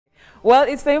well,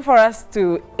 it's time for us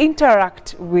to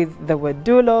interact with the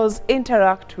Wadulos,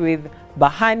 interact with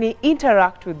Bahani,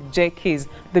 interact with J-Keys,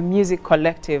 the music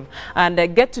collective, and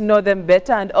get to know them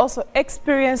better and also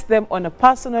experience them on a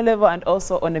personal level and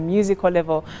also on a musical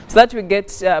level, so that we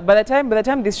get, by the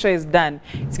time this show is done,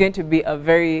 it's going to be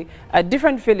a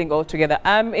different feeling altogether.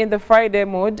 I'm in the Friday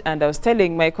mood, and I was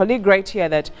telling my colleague right here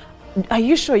that, are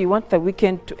you sure you want the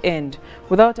weekend to end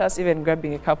without us even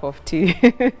grabbing a cup of tea?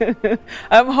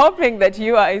 I'm hoping that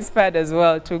you are inspired as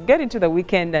well to get into the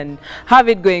weekend and have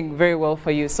it going very well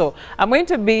for you. So I'm going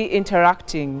to be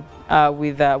interacting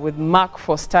with Mark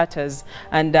for starters,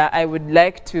 and I would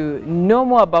like to know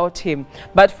more about him.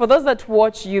 But for those that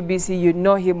watch UBC, you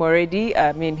know him already.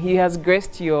 I mean, he has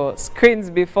graced your screens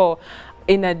before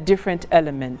in a different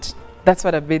element. That's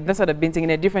what I've been saying,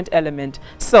 in a different element.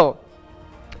 So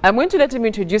I'm going to let him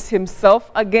introduce himself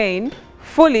again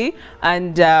fully,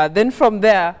 and then from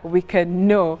there we can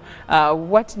know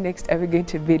what next are we going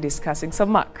to be discussing. So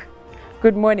Mark,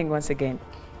 good morning once again.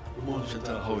 Good morning,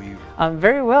 Chantal. How are you? I'm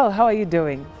very well. How are you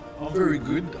doing? I'm very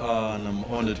good, and I'm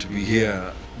honored to be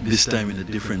here this time in a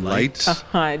different light.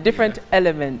 Different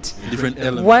element. Different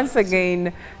element. Once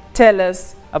again, tell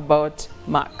us about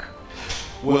Mark.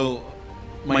 Well,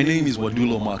 my name is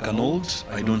Wadulo Mark Arnold.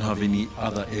 I don't have any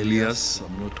other alias.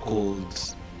 I'm not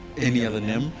called any other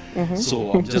name.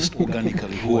 So I'm just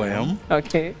organically who I am.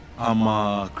 Okay. I'm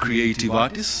a creative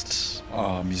artist,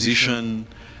 a musician,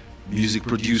 music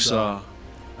producer,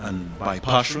 and by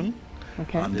passion.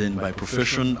 Okay. And then by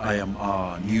profession, I am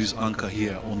a news anchor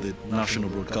here on the national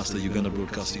broadcaster, Uganda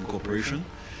Broadcasting Corporation.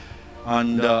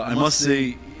 And I must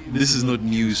say, this is not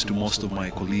news to most of my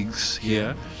colleagues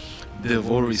here.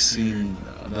 They've always seen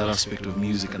that aspect of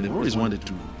music, and they've always wanted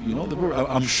to, you know,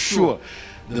 I'm sure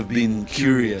they've been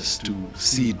curious to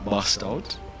see it burst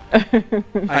out.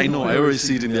 I know, I always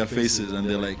see it in their faces, and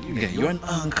they're like, okay, you're an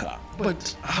anchor,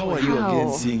 but how are you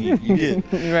again singing? You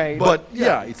get? Right. But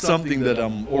yeah, it's something that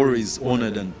I'm always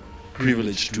honored and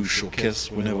privileged to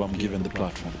showcase whenever I'm given the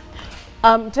platform.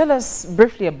 Tell us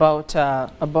briefly about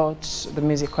the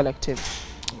music collective.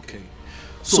 Okay.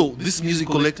 So this music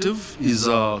collective is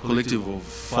a collective of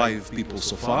 5 people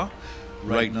so far.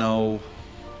 Right now,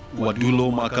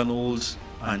 Wadulo Mark Arnold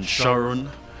and Sharon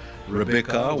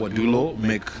Rebecca Wadulo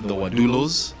make the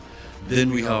Wadulos. Then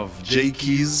we have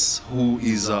J-Keys, who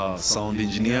is a sound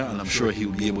engineer, and I'm sure he'll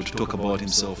be able to talk about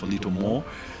himself a little more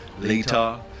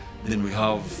later. Then we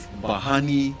have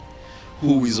Bahani,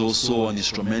 who is also an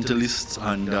instrumentalist,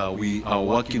 and we are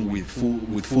working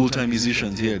with full-time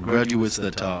musicians here, graduates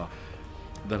that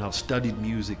have studied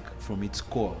music from its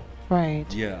core. Right.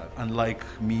 Yeah, unlike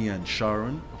me and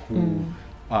Sharon, who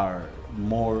are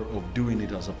more of doing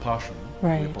it as a passion.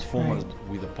 Right. We're performers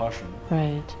with a passion.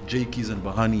 Right. J-Keys and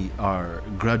Bahani are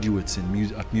graduates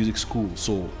at music school,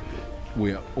 so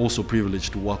we are also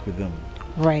privileged to work with them.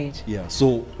 Right. Yeah,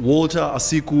 so Walter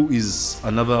Asiku is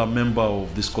another member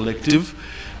of this collective,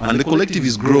 and the collective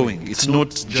is growing. It's not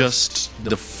just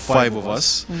the 5 of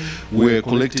us. We're a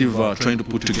collective trying to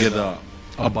put together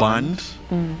a band.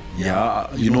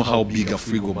 Yeah, you know how big a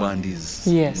Frigo band is.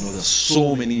 Yes. You know, there's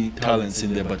so many talents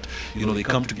in there, but you know, they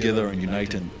come together and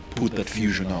unite and put that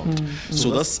fusion out.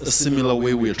 So that's a similar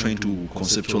way we are trying to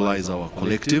conceptualize our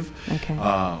collective. Okay.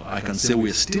 I can say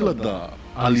we're still at the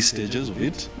early stages of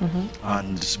it,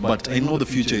 but I know the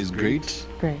future is great.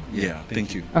 Great. Yeah,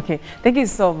 thank you. Okay, thank you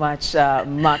so much,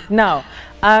 Mark. Now,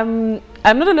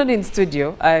 I'm not alone in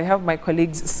studio. I have my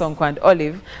colleagues Sonko and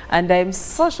Olive, and I'm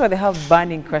so sure they have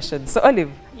burning questions. So Olive,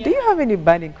 do you have any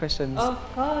burning questions? Of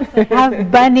course, I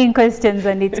have burning questions,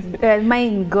 and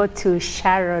mine go to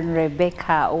Sharon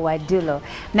Rebecca Wadulo.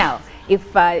 Now,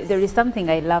 if there is something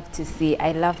I love to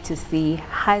see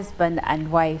husband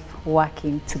and wife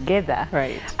working together.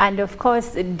 Right. And of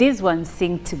course, these ones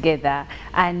sing together.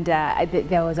 And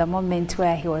there was a moment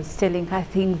where he was telling her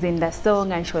things in the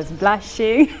song and she was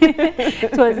blushing.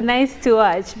 It was nice to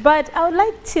watch. But I would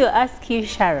like to ask you,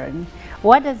 Sharon,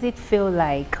 what does it feel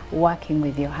like working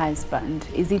with your husband?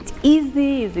 Is it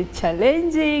easy? Is it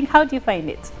challenging? How do you find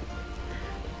it?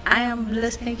 I am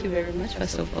blessed, thank you very much,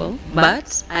 first of all.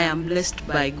 But I am blessed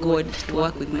by God to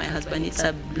work with my husband. It's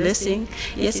a blessing.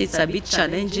 Yes, it's a bit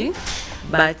challenging,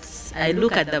 but I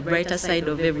look at the brighter side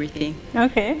of everything.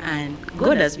 Okay. And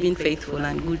God has been faithful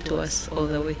and good to us all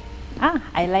the way. Ah,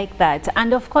 I like that.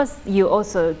 And of course, you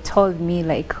also told me,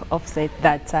 like Offset,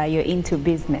 that you're into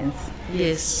business.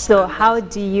 Yes. So how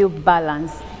do you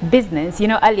balance business? You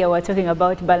know, earlier we were talking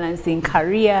about balancing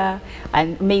career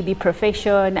and maybe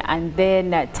profession and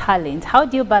then talent. How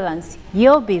do you balance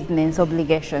your business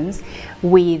obligations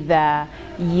with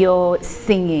your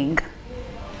singing?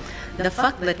 the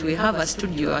fact that we have a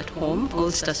studio at home,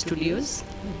 All Star Studios,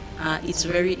 it's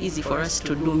very easy for us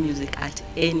to do music at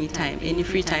any time. Any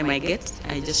free time I get,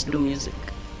 I just do music.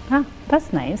 Ah,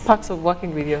 that's nice. Perks of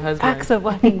working with your husband. Perks of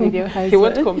working with your husband. He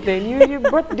won't complain. You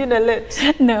brought dinner late.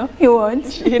 No, he won't.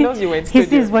 He knows you went He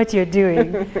studio. sees what you're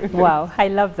doing. Wow, I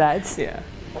love that. Yeah.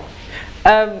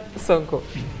 Sonko,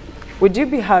 would you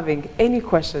be having any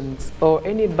questions or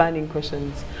any burning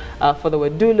questions for the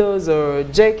Wadulos or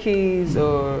Jackies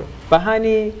or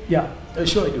Bahani? Yeah,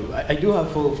 sure I do. I do have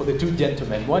for the two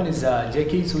gentlemen. One is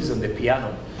Jackies, who's on the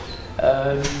piano.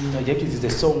 Jackies is a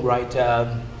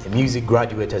songwriter, a music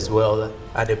graduate as well,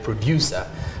 and a producer.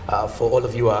 For all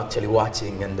of you who are actually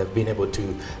watching and have been able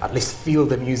to at least feel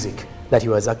the music that he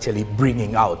was actually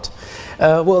bringing out.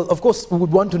 Well, of course, we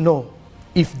would want to know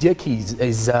if Jackies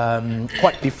is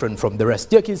quite different from the rest.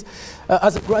 Jackies,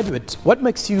 as a graduate, what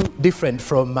makes you different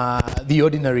from the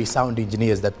ordinary sound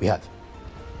engineers that we have?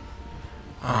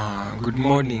 Good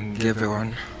morning,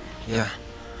 everyone. Yeah,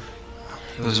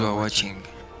 those who are watching.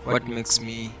 What makes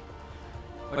me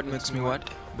what?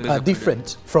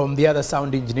 Different from the other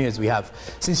sound engineers we have,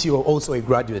 since you're also a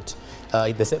graduate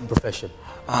in the same profession.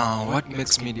 What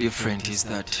makes me different is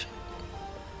that,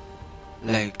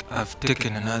 like, I've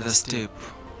taken another step,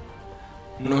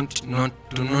 not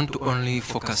only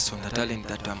focus on the talent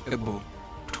that I'm able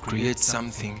to create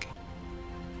something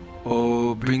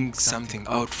or bring something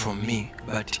out from me,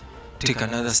 but take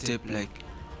another step, like,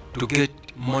 to get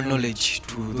more knowledge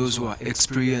to those who are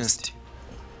experienced,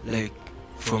 like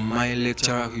from my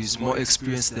lecturer who is more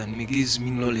experienced than me, gives me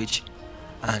knowledge,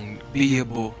 and be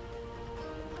able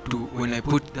to, when I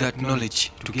put that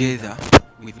knowledge together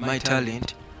with my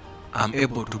talent, I'm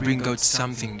able to bring out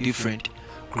something different,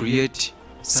 create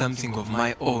something of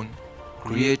my own,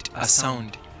 create a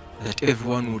sound that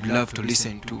everyone would love to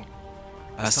listen to,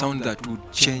 a sound that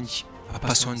would change a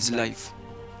person's life.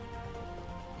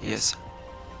 Yes.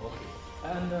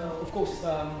 And of course,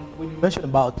 when you mention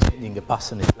about changing a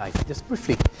person's life, just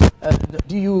briefly,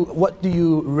 what do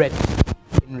you read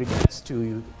in regards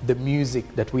to the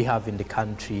music that we have in the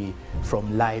country,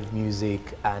 from live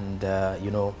music and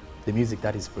you know, the music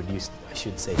that is produced, I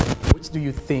should say? Which do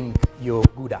you think you're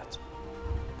good at?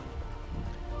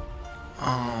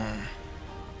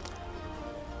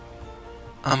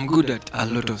 I'm good at a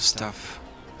lot of stuff.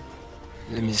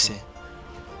 Let me say.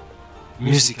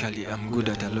 Musically, I'm good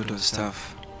at a lot of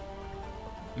stuff.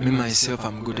 Me myself,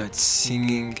 I'm good at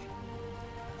singing,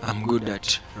 I'm good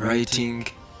at writing,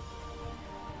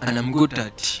 and I'm good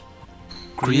at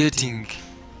creating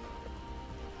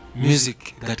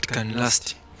music that can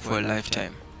last for a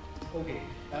lifetime. Okay,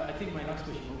 I think my next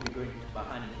question will be going to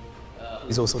Bahani, who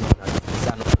is also known as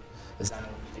Zano.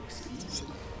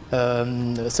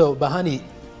 So Bahani,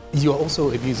 you're also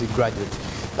a music graduate.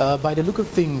 By the look of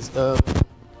things,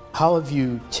 how have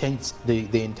you changed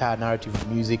the entire narrative of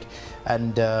music,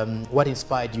 and what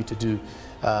inspired you to do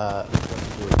what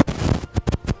you're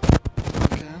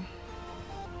doing?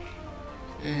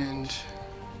 Okay. And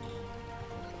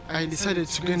I decided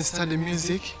to go and study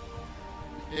music,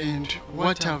 and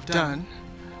what I've done,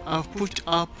 I've put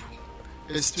up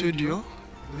a studio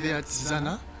there at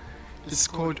Zana. It's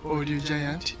called Audio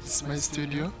Giant. It's my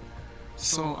studio.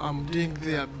 So I'm doing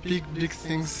there big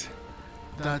things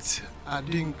that are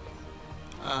doing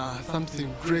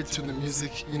something great to the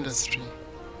music industry.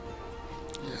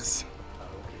 Yes.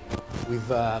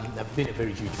 I've been a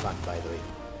very huge fan, by the way,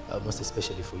 most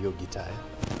especially for your guitar.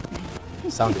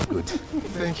 Sounded good.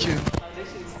 Thank you.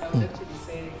 I would actually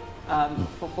say,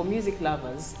 for music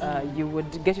lovers, you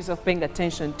would get yourself paying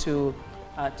attention to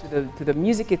the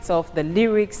music itself, the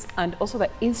lyrics, and also the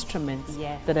instruments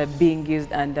that are being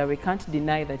used. And we can't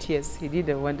deny that, yes, he did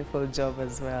a wonderful job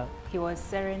as well. He was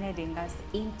serenading us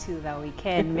into the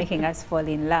weekend, making us fall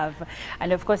in love.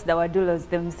 And of course, the Wadulos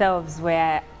themselves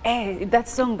were, that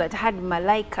song that had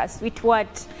Malaika, Sweet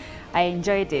What, I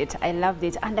enjoyed it, I loved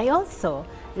it. And I also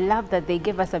love that they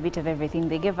gave us a bit of everything.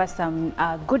 They gave us some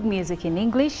good music in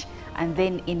English, and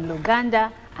then in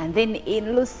Luganda, and then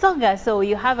in Lusonga. So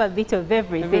you have a bit of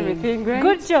everything. Great.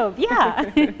 Good job, yeah.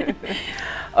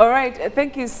 All right,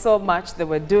 thank you so much, the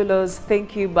Wadulos.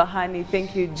 Thank you, Bahani.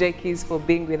 Thank you, Jackies, for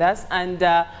being with us. And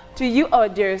to you, our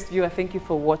dearest viewer, thank you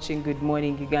for watching Good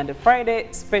Morning Uganda Friday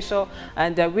special.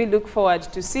 And we look forward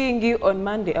to seeing you on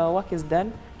Monday. Our work is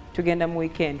done. Tugenda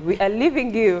weekend. We are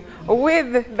leaving you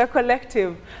with the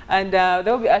collective, and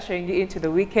they'll be ushering you into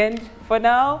the weekend. For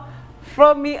now,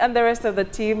 from me and the rest of the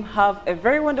team, have a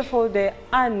very wonderful day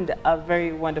and a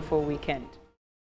very wonderful weekend.